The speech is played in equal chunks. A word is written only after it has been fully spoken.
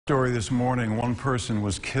Story this morning, one person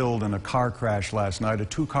was killed in a car crash last night. A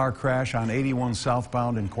two-car crash on 81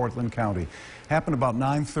 southbound in Cortland County. Happened about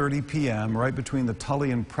 9:30 p.m. right between the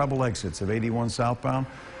Tully and Preble exits of 81 southbound.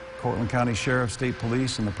 Cortland County Sheriff, State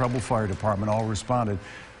Police, and the Preble Fire Department all responded.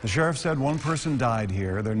 The sheriff said one person died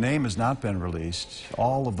here. Their name has not been released.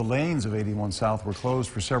 All of the lanes of 81 South were closed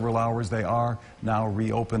for several hours. They are now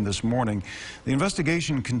reopened this morning. The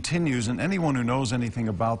investigation continues, and anyone who knows anything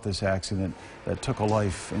about this accident that took a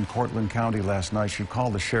life in Cortland County last night should call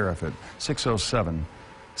the sheriff at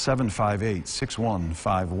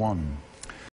 607-758-6151.